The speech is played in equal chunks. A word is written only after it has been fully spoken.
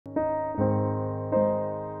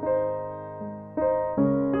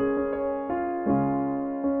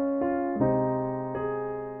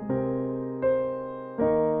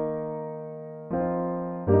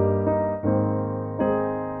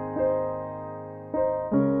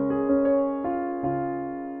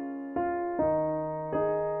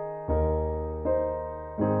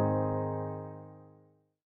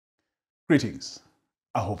Greetings.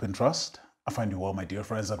 I hope and trust I find you well, my dear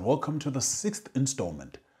friends, and welcome to the sixth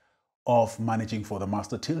installment of Managing for the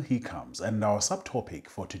Master Till He Comes. And our subtopic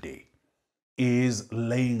for today is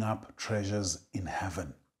laying up treasures in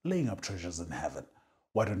heaven. Laying up treasures in heaven.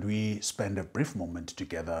 Why don't we spend a brief moment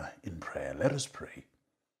together in prayer? Let us pray.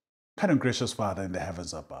 Kind and gracious Father in the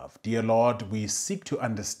heavens above, dear Lord, we seek to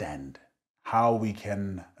understand how we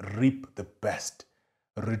can reap the best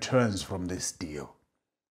returns from this deal.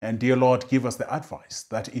 And dear Lord, give us the advice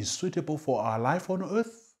that is suitable for our life on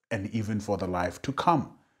earth and even for the life to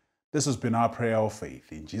come. This has been our prayer of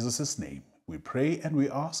faith. In Jesus' name, we pray and we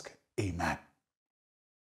ask, Amen.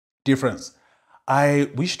 Dear friends, I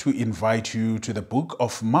wish to invite you to the book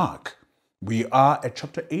of Mark. We are at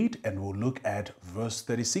chapter 8 and we'll look at verse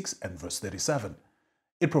 36 and verse 37.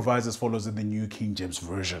 It provides as follows in the New King James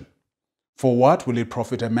Version. For what will it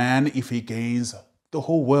profit a man if he gains the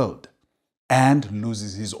whole world and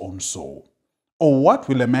loses his own soul? Or what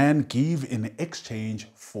will a man give in exchange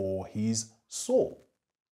for his soul?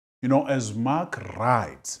 You know, as Mark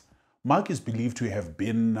writes, Mark is believed to have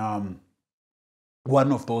been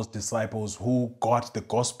one of those disciples who got the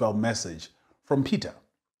gospel message from Peter.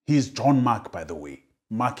 He is John Mark, by the way.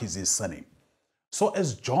 Mark is his surname. So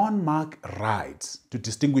as John Mark writes, to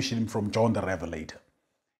distinguish him from John the Revelator,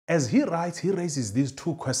 as he writes, he raises these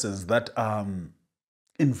two questions that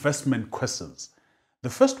investment questions. The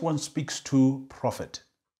first one speaks to profit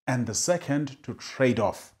and the second to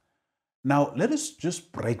trade-off. Now, let us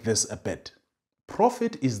just break this a bit.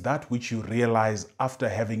 Profit is that which you realize after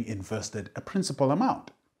having invested a principal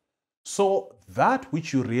amount. So that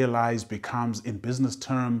which you realize becomes, in business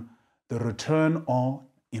term, the return on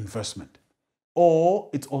investment.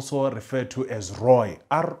 Or it's also referred to as ROI,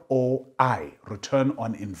 R-O-I, return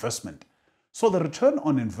on investment. So the return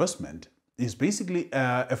on investment is basically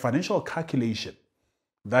a financial calculation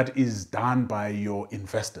that is done by your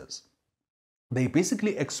investors. They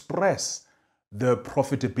basically express the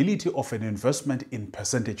profitability of an investment in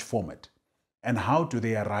percentage format. And how do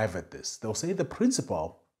they arrive at this? They'll say the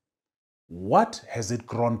principal, what has it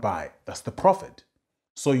grown by? That's the profit.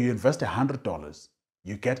 So you invest $100,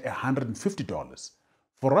 you get $150.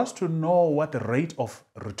 For us to know what the rate of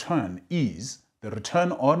return is, the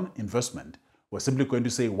return on investment, we're simply going to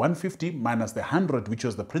say 150 minus the 100, which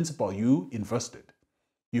was the principal you invested.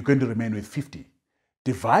 You're going to remain with 50.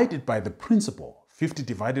 Divided by the principal, 50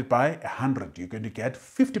 divided by 100, you're going to get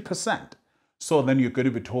 50%. So then you're going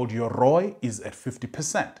to be told your ROI is at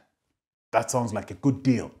 50%. That sounds like a good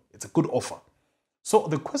deal. It's a good offer. So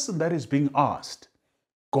the question that is being asked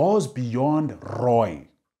goes beyond ROI.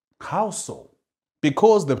 How so?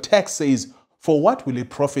 Because the text says, for what will it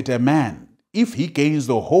profit a man if he gains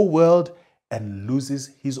the whole world and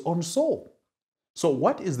loses his own soul? So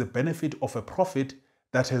what is the benefit of a profit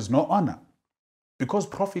that has no honor? Because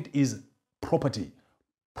profit is property.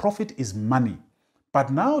 Profit is money.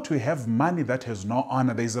 But now to have money that has no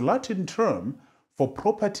honor, there's a Latin term for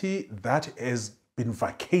property that has been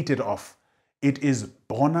vacated off. It is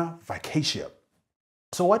bona vacatia.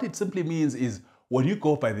 So what it simply means is when you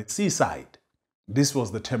go by the seaside, this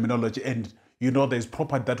was the terminology, and you know there's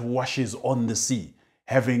property that washes on the sea,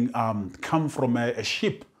 having come from a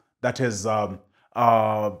ship that has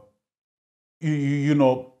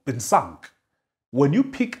been sunk. When you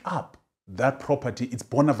pick up that property, it's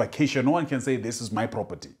bona vacation. No one can say this is my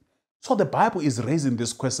property. So the Bible is raising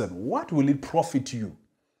this question: what will it profit you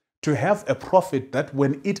to have a profit that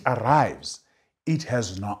when it arrives, it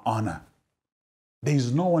has no honor? There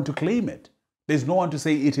is no one to claim it. There's no one to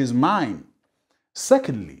say it is mine.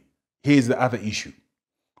 Secondly, here's the other issue.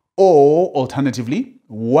 Or alternatively,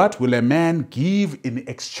 what will a man give in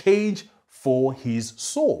exchange for his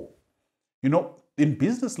soul? You know, in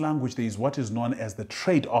business language, there is what is known as the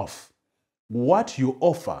trade-off. What you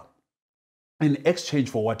offer in exchange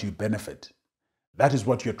for what you benefit. That is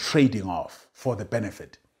what you're trading off for the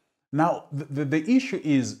benefit. Now, the issue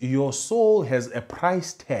is your soul has a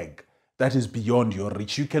price tag that is beyond your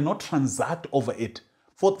reach. You cannot transact over it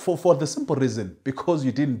for the simple reason, because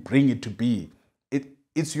you didn't bring it to be.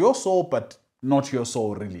 It's your soul, but not your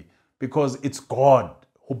soul really, because it's God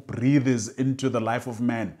who breathes into the life of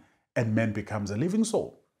man and man becomes a living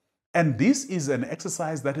soul. And this is an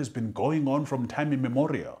exercise that has been going on from time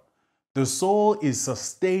immemorial. The soul is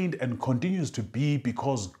sustained and continues to be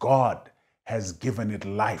because God has given it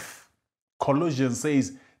life. Colossians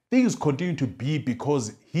says things continue to be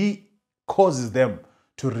because He causes them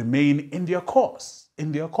to remain in their course,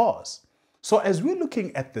 So as we're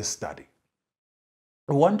looking at this study,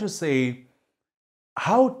 I want to say,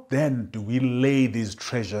 how then do we lay these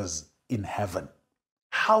treasures in heaven?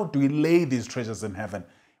 How do we lay these treasures in heaven?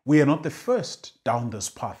 We are not the first down this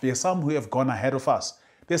path. There are some who have gone ahead of us.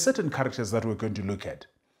 There are certain characters that we're going to look at.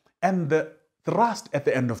 And the thrust at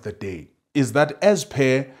the end of the day is that, as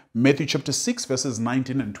per Matthew chapter 6, verses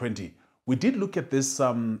 19 and 20, we did look at this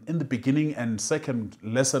in the beginning and second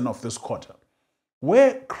lesson of this quarter,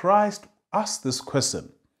 where Christ asked this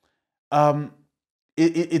question.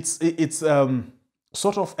 It's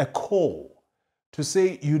sort of a call to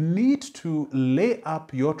say you need to lay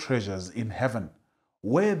up your treasures in heaven,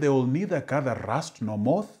 where they will neither gather rust nor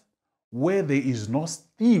moth, where there is no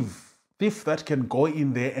thief that can go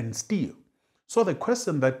in there and steal. So the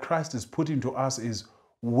question that Christ is putting to us is,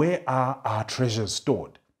 where are our treasures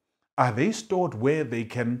stored? Are they stored where they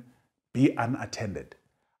can be unattended?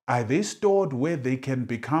 Are they stored where they can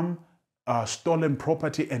become stolen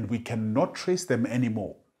property and we cannot trace them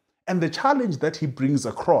anymore? And the challenge that he brings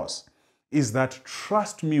across is that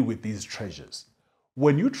trust me with these treasures.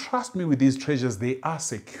 When you trust me with these treasures, they are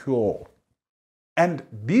secure. And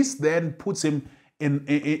this then puts him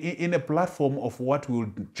in a platform of what we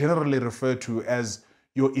would generally refer to as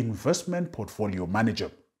your investment portfolio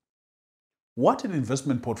manager. What an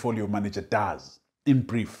investment portfolio manager does, in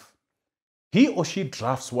brief, he or she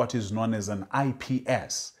drafts what is known as an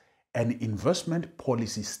IPS, an investment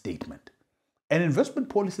policy statement. An investment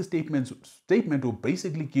policy statement will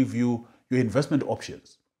basically give you your investment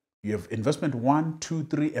options. You have investment 1, 2,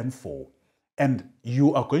 3, and 4. And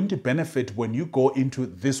you are going to benefit when you go into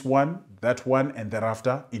this one, that one, and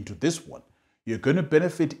thereafter into this one. You're going to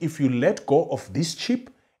benefit if you let go of this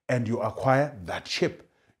chip and you acquire that chip.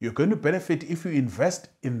 You're going to benefit if you invest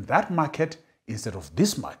in that market instead of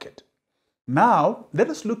this market. Now, let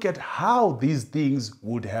us look at how these things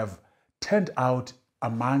would have turned out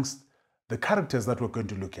amongst the characters that we're going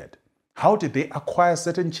to look at. How did they acquire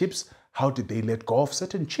certain chips? How did they let go of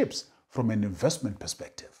certain chips from an investment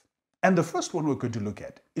perspective? And the first one we're going to look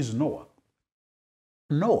at is Noah.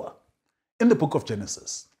 Noah, in the book of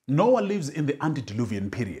Genesis, Noah lives in the antediluvian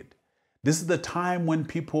period. This is the time when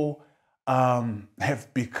people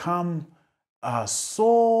have become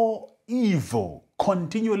so evil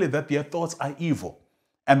continually that their thoughts are evil.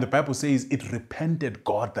 And the Bible says it repented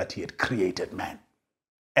God that he had created man.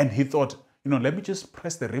 And he thought, let me just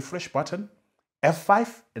press the refresh button,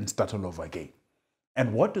 F5, and start all over again.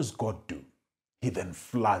 And what does God do? He then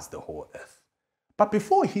floods the whole earth. But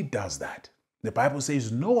before he does that, the Bible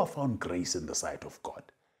says Noah found grace in the sight of God.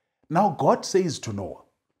 Now God says to Noah,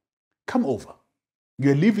 come over.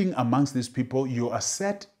 You're living amongst these people. You are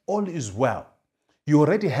set. All is well. You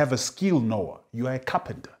already have a skill, Noah. You are a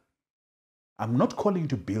carpenter. I'm not calling you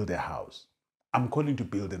to build a house. I'm calling you to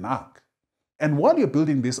build an ark. And while you're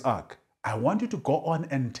building this ark, I want you to go on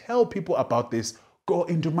and tell people about this. Go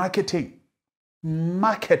into marketing.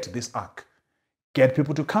 Market this ark. Get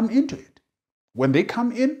people to come into it. When they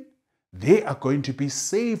come in, they are going to be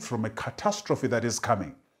saved from a catastrophe that is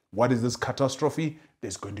coming. What is this catastrophe?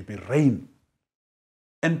 There's going to be rain.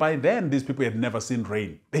 And by then, these people had never seen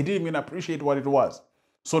rain. They didn't even appreciate what it was.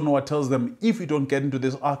 So Noah tells them, if you don't get into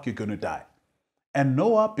this ark, you're going to die. And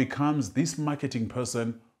Noah becomes this marketing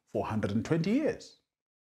person for 120 years.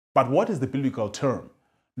 But what is the biblical term?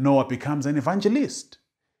 Noah becomes an evangelist.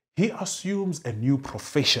 He assumes a new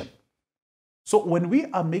profession. So when we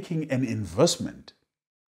are making an investment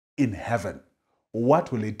in heaven,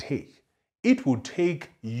 what will it take? It will take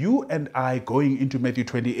you and I going into Matthew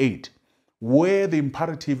 28, where the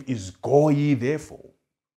imperative is go ye therefore.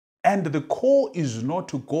 And the call is not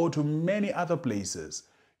to go to many other places.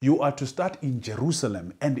 You are to start in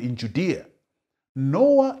Jerusalem and in Judea.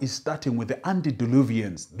 Noah is starting with the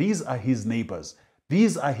antediluvians. These are his neighbors.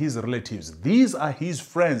 These are his relatives. These are his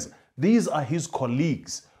friends. These are his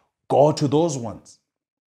colleagues. Go to those ones.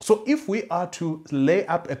 So if we are to lay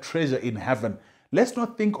up a treasure in heaven, let's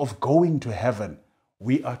not think of going to heaven.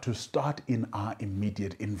 We are to start in our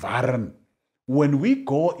immediate environment. When we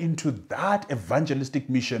go into that evangelistic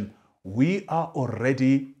mission, we are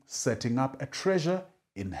already setting up a treasure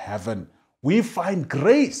in heaven. We find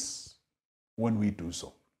grace when we do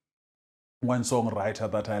so. One songwriter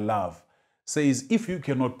that I love says, if you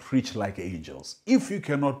cannot preach like angels, if you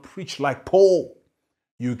cannot preach like Paul,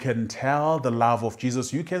 you can tell the love of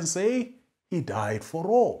Jesus. You can say, he died for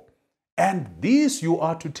all. And this you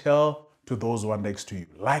are to tell to those who are next to you.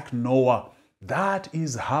 Like Noah, that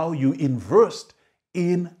is how you invest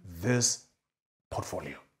in this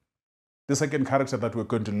portfolio. The second character that we're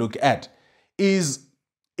going to look at is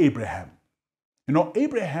Abraham.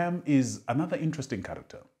 Abraham is another interesting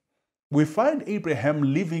character. We find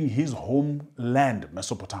Abraham leaving his homeland,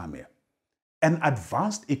 Mesopotamia, an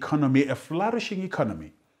advanced economy, a flourishing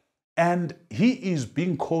economy, and he is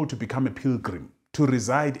being called to become a pilgrim. to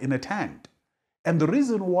reside in a tent. And the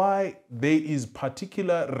reason why there is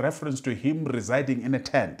particular reference to him residing in a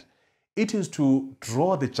tent, it is to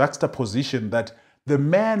draw the juxtaposition that the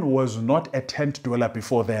man was not a tent dweller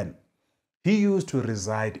before then. He used to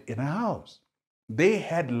reside in a house. They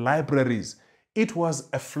had libraries. It was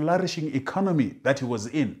a flourishing economy that he was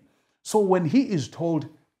in. So when he is told,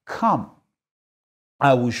 come,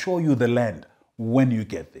 I will show you the land when you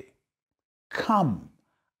get there. Come,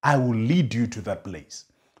 I will lead you to that place.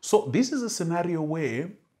 So this is a scenario where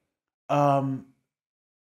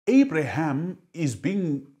Abraham is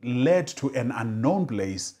being led to an unknown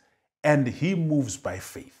place and he moves by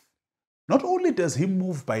faith. Not only does he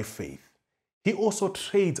move by faith, he also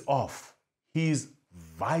trades off his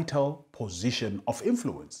vital position of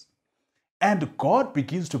influence. And God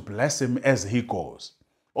begins to bless him as he goes.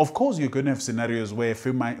 Of course, you're going to have scenarios where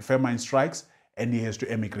famine strikes and he has to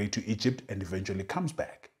emigrate to Egypt and eventually comes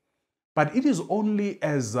back. But it is only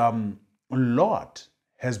as Lot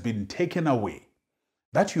has been taken away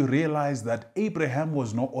that you realize that Abraham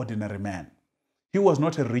was no ordinary man. He was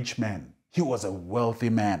not a rich man. He was a wealthy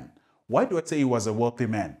man. Why do I say he was a wealthy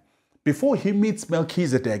man? Before he meets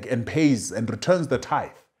Melchizedek and pays and returns the tithe,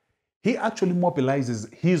 he actually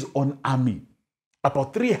mobilizes his own army,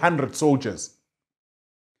 about 300 soldiers.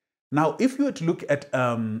 Now, if you were to look at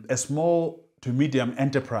a small to medium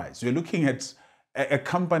enterprise, you're looking at a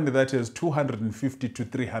company that has 250 to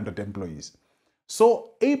 300 employees.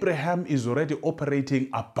 So Abraham is already operating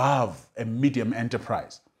above a medium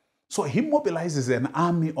enterprise. So he mobilizes an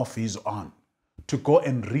army of his own to go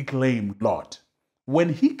and reclaim Lot.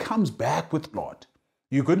 When he comes back with Lot,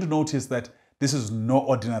 you're going to notice that this is no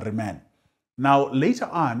ordinary man. Now, later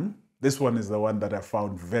on, this one is the one that I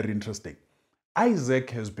found very interesting.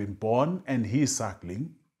 Isaac has been born and he is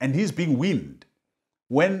suckling and he's being weaned.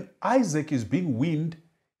 When Isaac is being weaned,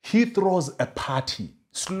 he throws a party,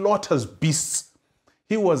 slaughters beasts.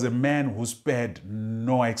 He was a man who spared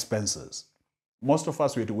no expenses. Most of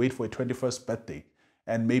us, we had to wait for a 21st birthday,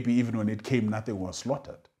 and maybe even when it came, nothing was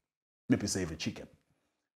slaughtered. Maybe save a chicken.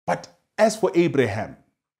 But as for Abraham,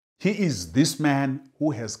 he is this man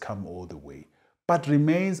who has come all the way, but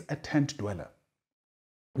remains a tent dweller.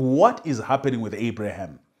 What is happening with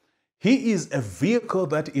Abraham? He is a vehicle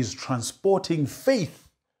that is transporting faith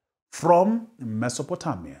from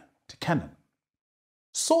Mesopotamia to Canaan.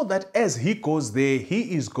 So that as he goes there,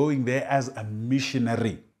 he is going there as a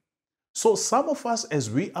missionary. So some of us, as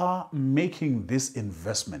we are making this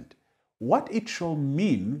investment, what it shall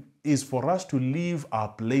mean is for us to leave our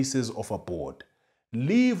places of abode,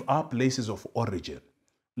 leave our places of origin,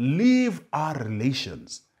 leave our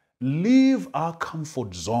relations, leave our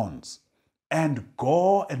comfort zones, and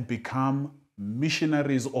go and become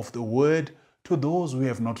missionaries of the word to those who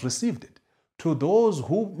have not received it, to those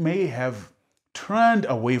who may have turned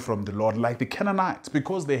away from the Lord, like the Canaanites,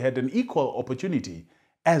 because they had an equal opportunity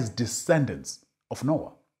as descendants of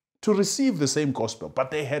Noah to receive the same gospel,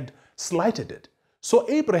 but they had slighted it. So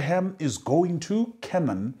Abraham is going to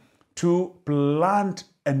Canaan to plant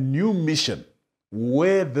a new mission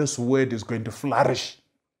where this word is going to flourish.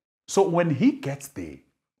 So when he gets there,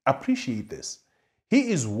 appreciate this.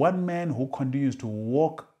 He is one man who continues to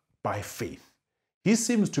walk by faith. He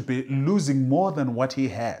seems to be losing more than what he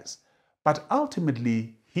has, but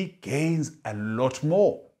ultimately he gains a lot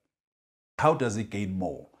more. How does he gain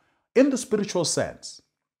more? In the spiritual sense,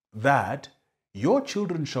 that your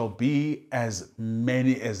children shall be as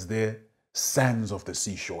many as the sands of the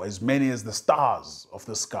seashore, as many as the stars of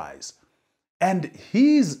the skies. And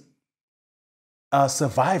he's a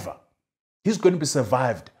survivor. He's going to be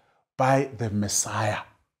survived by the Messiah.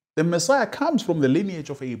 The Messiah comes from the lineage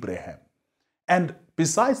of Abraham. And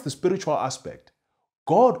besides the spiritual aspect,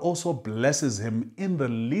 God also blesses him in the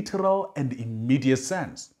literal and immediate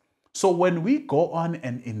sense. So when we go on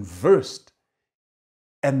and invest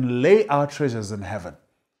and lay our treasures in heaven,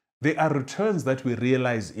 there are returns that we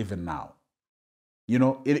realize even now. You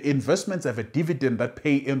know, investments have a dividend that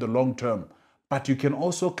pay in the long term, but you can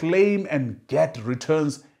also claim and get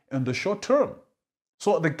returns in the short term.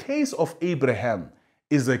 So the case of Abraham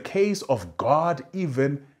is a case of God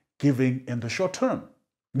even giving in the short term.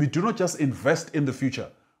 We do not just invest in the future,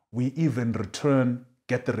 we even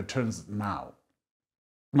get the returns now.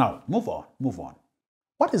 Now, move on.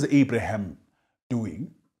 What is Abraham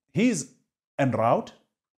doing? He's en route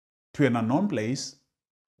to an unknown place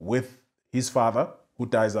with his father, who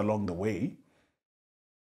dies along the way.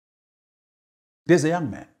 There's a young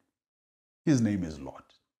man. His name is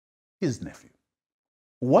Lot, his nephew.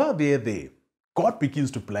 While they're there, God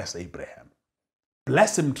begins to bless Abraham.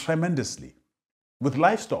 Bless him tremendously with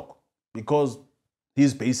livestock, because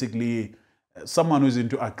he's basically someone who's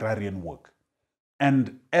into agrarian work.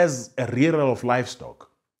 And as a rearer of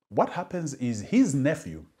livestock, what happens is his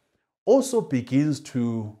nephew also begins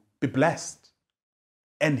to be blessed.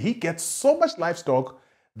 And he gets so much livestock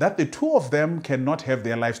that the two of them cannot have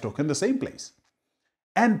their livestock in the same place.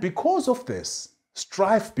 And because of this,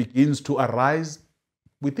 strife begins to arise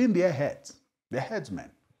within their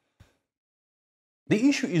headsmen. The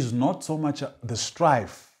issue is not so much the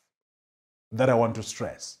strife that I want to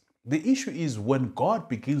stress. The issue is when God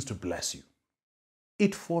begins to bless you,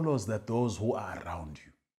 it follows that those who are around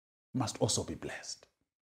you must also be blessed.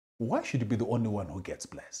 Why should you be the only one who gets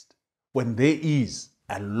blessed when there is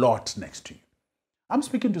a lot next to you? I'm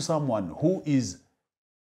speaking to someone who is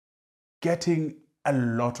getting a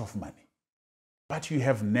lot of money, but you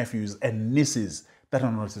have nephews and nieces that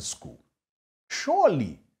are not at school.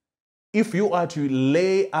 Surely, if you are to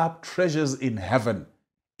lay up treasures in heaven,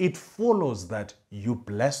 it follows that you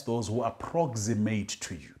bless those who approximate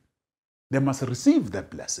to you. They must receive that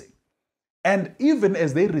blessing. And even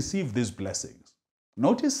as they receive these blessings,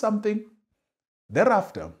 notice something.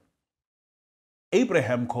 Thereafter,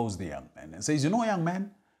 Abraham calls the young man and says, young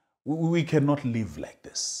man, we cannot live like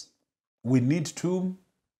this. We need to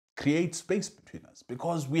create space between us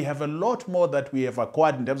because we have a lot more that we have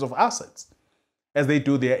acquired in terms of assets as they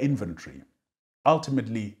do their inventory.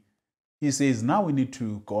 Ultimately, he says, now we need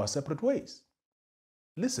to go our separate ways.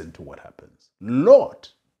 Listen to what happens.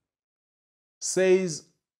 Lot says,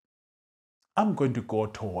 I'm going to go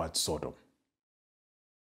towards Sodom.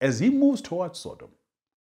 As he moves towards Sodom,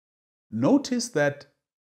 notice that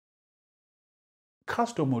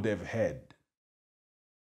custom would have had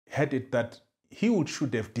it that he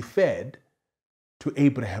should have deferred to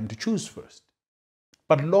Abraham to choose first.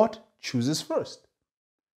 But Lot chooses first.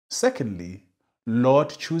 Secondly,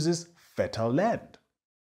 Lot chooses fertile land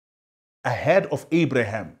ahead of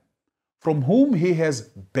Abraham, from whom he has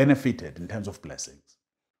benefited in terms of blessings.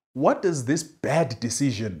 What does this bad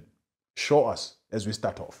decision show us as we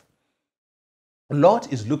start off?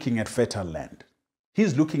 Lot is looking at fertile land.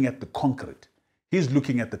 He's looking at the concrete. He's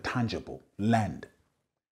looking at the tangible land.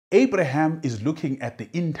 Abraham is looking at the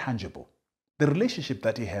intangible, the relationship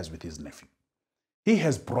that he has with his nephew. He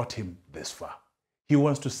has brought him this far. He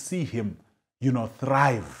wants to see him,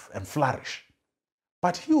 thrive and flourish.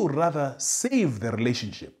 But he would rather save the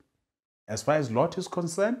relationship. As far as Lot is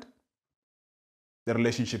concerned, the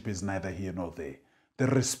relationship is neither here nor there. The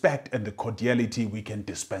respect and the cordiality we can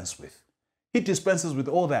dispense with. He dispenses with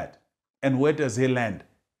all that. And where does he land?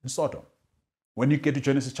 In Sodom. When you get to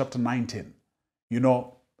Genesis chapter 19,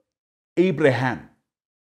 Abraham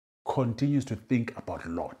continues to think about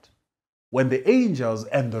Lot. When the angels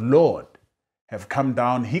and the Lord have come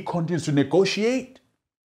down, he continues to negotiate.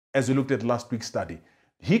 As we looked at last week's study,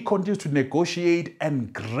 he continues to negotiate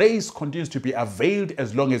and grace continues to be availed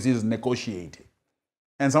as long as he is negotiating.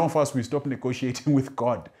 And some of us, we stop negotiating with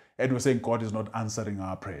God and we're saying God is not answering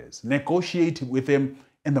our prayers. Negotiate with him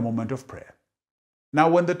in the moment of prayer. Now,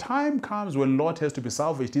 when the time comes when Lot has to be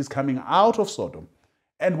salvaged, he's coming out of Sodom.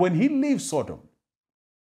 And when he leaves Sodom,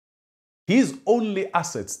 his only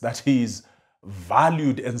assets that he is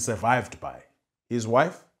valued and survived by, his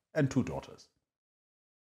wife and 2 daughters.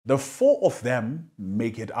 The 4 of them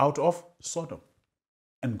make it out of Sodom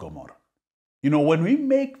and Gomorrah. When we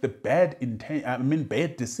make the bad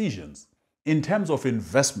decisions in terms of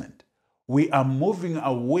investment, we are moving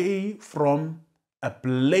away from a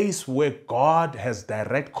place where God has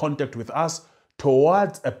direct contact with us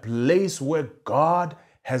towards a place where God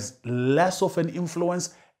has less of an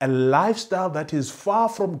influence, a lifestyle that is far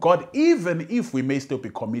from God, even if we may still be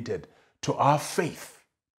committed to our faith.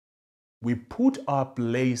 We put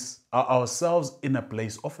ourselves in a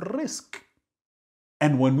place of risk.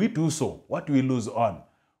 And when we do so, what do we lose on?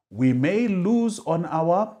 We may lose on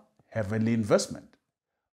our heavenly investment.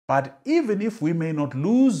 But even if we may not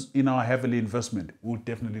lose in our heavenly investment, we'll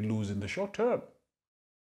definitely lose in the short term.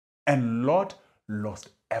 And Lot lost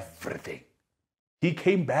everything. He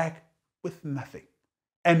came back with nothing.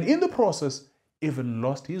 And in the process, even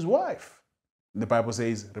lost his wife. The Bible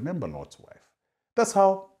says, remember Lot's wife. That's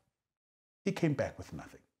how he came back with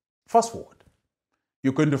nothing. Fast forward.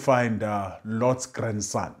 You're going to find Lot's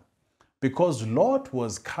grandson. Because Lot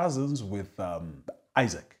was cousins with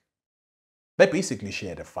Isaac. They basically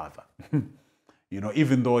shared a father.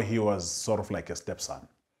 Even though he was sort of like a stepson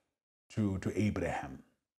to Abraham.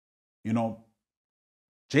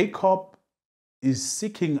 Jacob is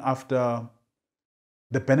seeking after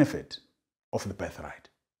the benefit of the birthright.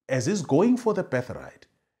 As he's going for the birthright,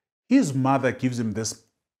 his mother gives him this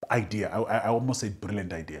idea. I almost said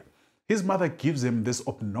brilliant idea. His mother gives him this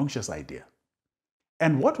obnoxious idea.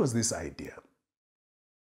 And what was this idea?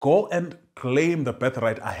 Go and claim the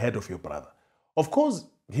birthright ahead of your brother. Of course,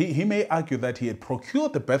 he may argue that he had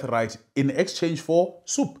procured the birthright in exchange for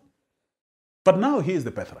soup. But now he is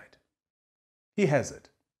the birthright. He has it.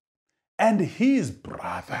 And his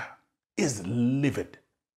brother is livid,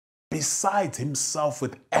 besides himself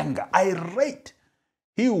with anger, irate.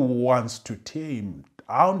 He wants to tear him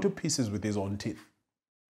down to pieces with his own teeth.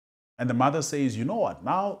 And the mother says, you know what,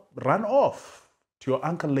 now run off to your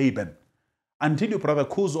uncle Laban. Until your brother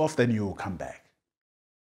cools off, then you will come back.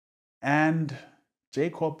 And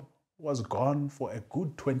Jacob was gone for a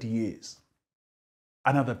good 20 years.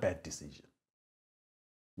 Another bad decision.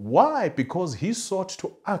 Why? Because he sought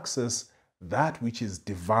to access that which is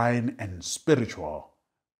divine and spiritual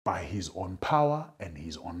by his own power and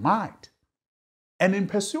his own might. And in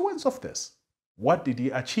pursuance of this, what did he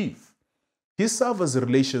achieve? He severs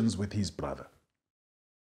relations with his brother.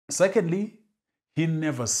 Secondly, he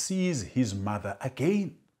never sees his mother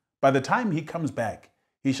again. By the time he comes back,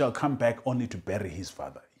 he shall come back only to bury his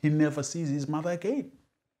father. He never sees his mother again.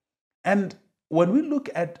 And when we look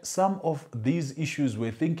at some of these issues,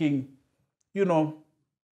 we're thinking, you know,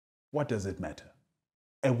 what does it matter?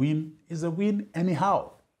 A win is a win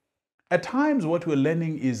anyhow. At times, what we're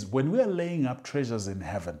learning is when we are laying up treasures in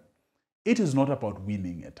heaven, it is not about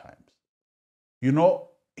winning at times. You know,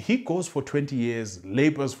 he goes for 20 years,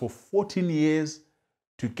 labors for 14 years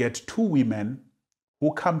to get 2 women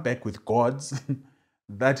who come back with gods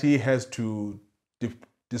that he has to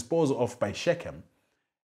dispose of by Shechem,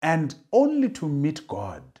 and only to meet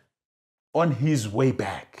God on his way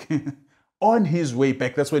back. On his way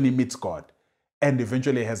back, that's when he meets God, and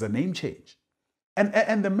eventually has a name change.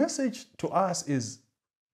 And the message to us is,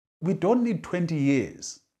 we don't need 20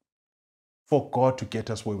 years for God to get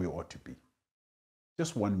us where we ought to be.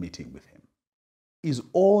 Just one meeting with him is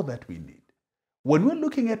all that we need. When we're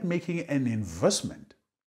looking at making an investment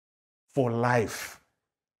for life,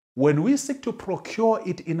 when we seek to procure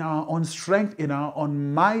it in our own strength, in our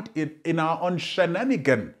own might, in our own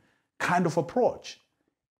shenanigan kind of approach,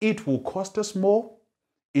 it will cost us more,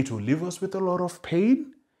 it will leave us with a lot of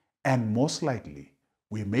pain, and most likely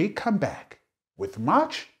we may come back with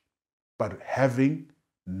much, but having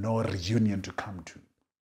no reunion to come to.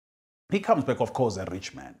 He comes back, of course, a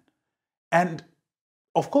rich man. And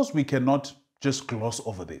of course, we cannot just gloss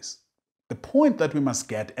over this. The point that we must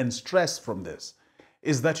get and stress from this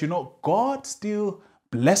is that, you know, God still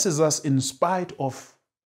blesses us in spite of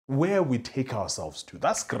where we take ourselves to.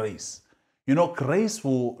 That's grace. You know, grace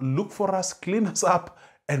will look for us, clean us up,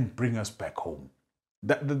 and bring us back home.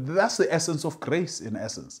 That's the essence of grace, in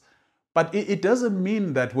essence. But it doesn't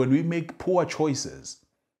mean that when we make poor choices,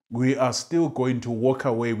 we are still going to walk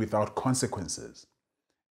away without consequences.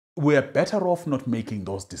 We are better off not making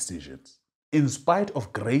those decisions, in spite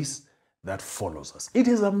of grace that follows us. It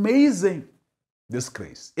is amazing, this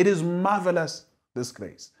grace. It is marvelous, this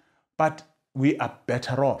grace. But we are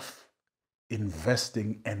better off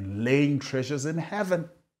investing and laying treasures in heaven.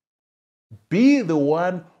 Be the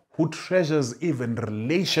one who treasures even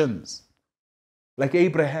relations. Like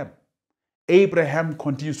Abraham. Abraham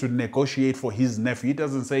continues to negotiate for his nephew. He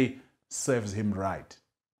doesn't say, serves him right.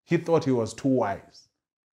 He thought he was too wise,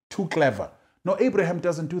 too clever. No, Abraham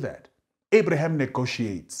doesn't do that. Abraham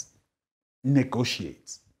negotiates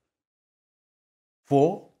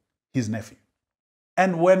for his nephew.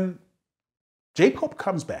 And when Jacob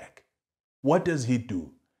comes back, what does he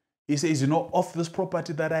do? He says, you know, of this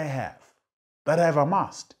property that I have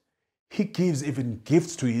amassed, he gives even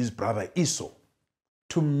gifts to his brother Esau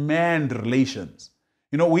to mend relations.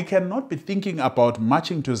 You know, we cannot be thinking about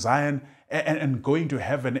marching to Zion and going to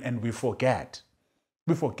heaven, and we forget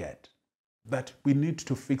that we need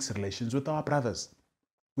to fix relations with our brothers,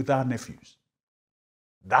 with our nephews.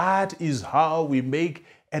 That is how we make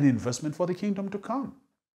an investment for the kingdom to come.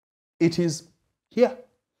 It is here.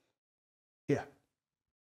 Here.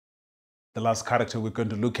 The last character we're going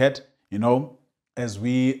to look at, you know, as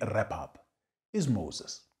we wrap up, is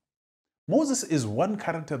Moses. Moses is one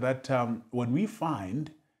character that when we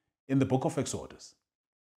find in the book of Exodus,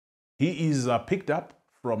 he is picked up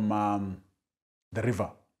from the river.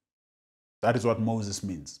 That is what Moses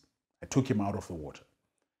means. I took him out of the water.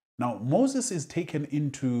 Now, Moses is taken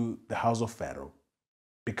into the house of Pharaoh,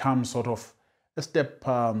 becomes sort of a step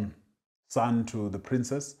son to the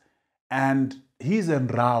princess, and he's en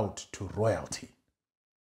route to royalty.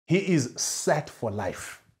 He is set for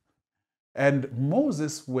life. And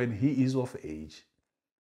Moses, when he is of age,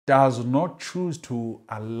 does not choose to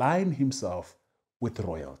align himself with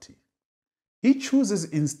royalty. He chooses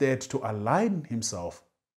instead to align himself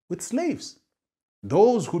with slaves,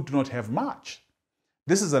 those who do not have much.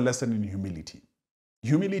 This is a lesson in humility.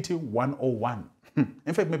 Humility 101.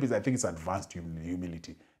 In fact, maybe I think it's advanced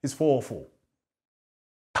humility. It's 404.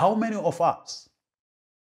 How many of us,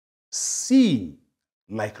 seeing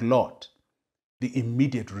like Lot, the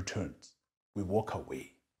immediate returns, we walk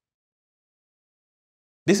away?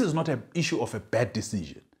 This is not an issue of a bad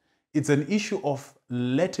decision. It's an issue of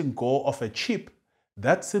letting go of a chip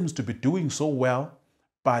that seems to be doing so well,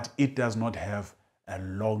 but it does not have a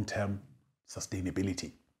long-term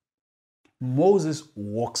sustainability. Moses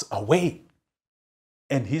walks away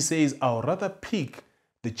and he says, I'll rather pick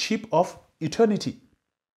the chip of eternity.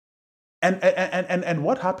 And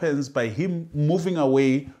what happens by him moving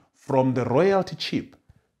away from the royalty chip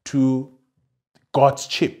to God's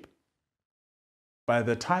chip? By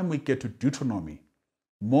the time we get to Deuteronomy,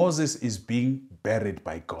 Moses is being buried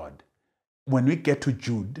by God. When we get to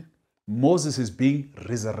Jude, Moses is being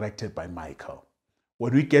resurrected by Michael.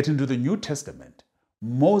 When we get into the New Testament,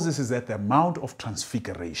 Moses is at the Mount of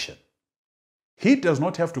Transfiguration. He does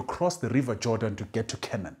not have to cross the river Jordan to get to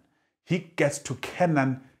Canaan. He gets to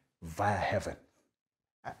Canaan via heaven.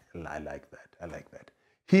 I like that. I like that.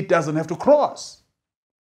 He doesn't have to cross.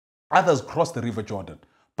 Others crossed the river Jordan,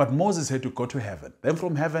 but Moses had to go to heaven. Then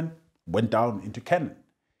from heaven, went down into Canaan.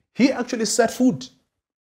 He actually set foot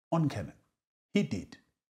on Canaan. He did,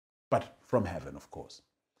 but from heaven, of course.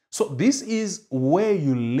 So this is where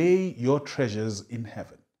you lay your treasures in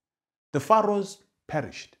heaven. The pharaohs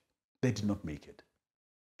perished. They did not make it.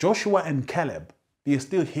 Joshua and Caleb, they are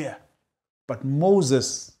still here, but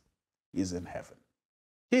Moses is in heaven.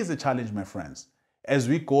 Here's the challenge, my friends. As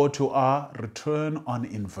we go to our return on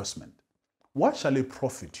investment, what shall it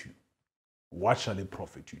profit you? What shall it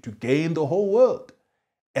profit you to gain the whole world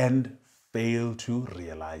and fail to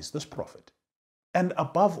realize this profit? And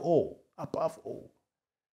above all,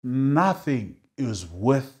 nothing is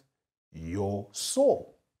worth your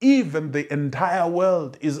soul. Even the entire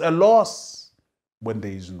world is a loss when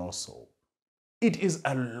there is no soul. It is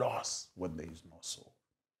a loss when there is no soul.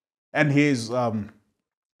 And here's, in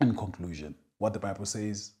conclusion, what the Bible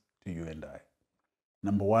says to you and I.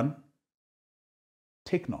 Number one,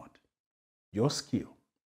 take not your skill,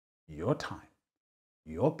 your time,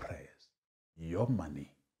 your prayers, your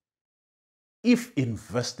money, if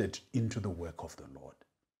invested into the work of the Lord,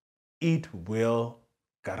 it will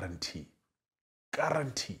guarantee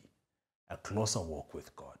a closer walk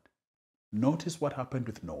with God. Notice what happened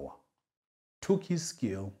with Noah. Took his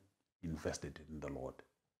skill, invested it in the Lord,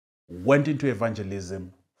 went into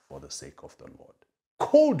evangelism for the sake of the Lord,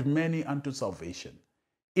 called many unto salvation.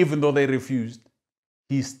 Even though they refused,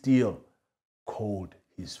 he still called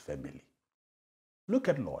his family. Look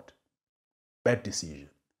at Lot. Bad decision.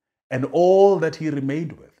 And all that he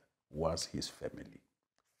remained with was his family.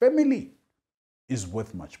 Family is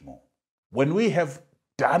worth much more. When we have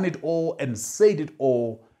done it all and said it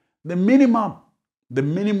all, the minimum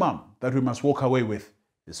that we must walk away with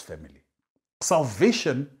is family.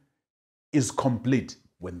 Salvation is complete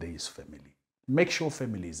when there is family. Make sure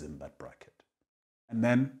family is in that bracket. And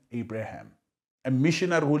then Abraham, a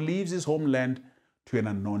missionary who leaves his homeland to an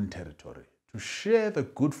unknown territory to share the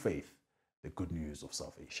good faith, the good news of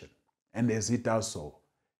salvation. And as he does so,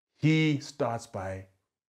 he starts by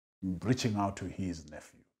reaching out to his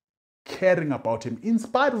nephew, caring about him in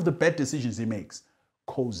spite of the bad decisions he makes,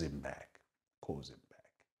 calls him back.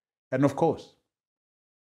 And of course,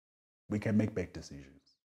 we can make bad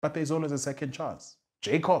decisions, but there's always a second chance.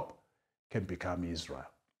 Jacob can become Israel,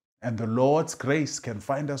 and the Lord's grace can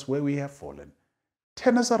find us where we have fallen,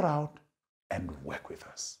 turn us around, and work with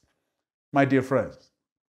us. My dear friends,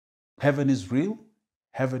 heaven is real,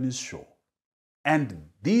 heaven is sure, and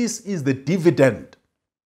this is the dividend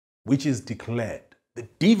which is declared. The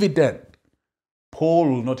dividend. Paul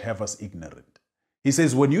will not have us ignorant. He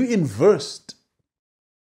says, when you invest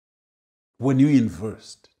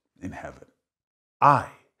in heaven,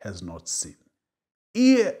 eye has not seen,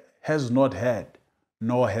 ear has not heard,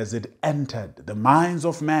 nor has it entered the minds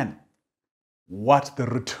of man what the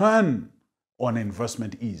return on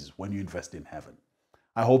investment is when you invest in heaven.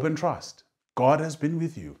 I hope and trust God has been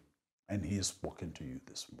with you and he has spoken to you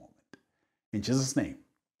this moment. In Jesus' name,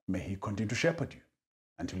 may he continue to shepherd you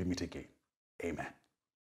until we meet again. Amen.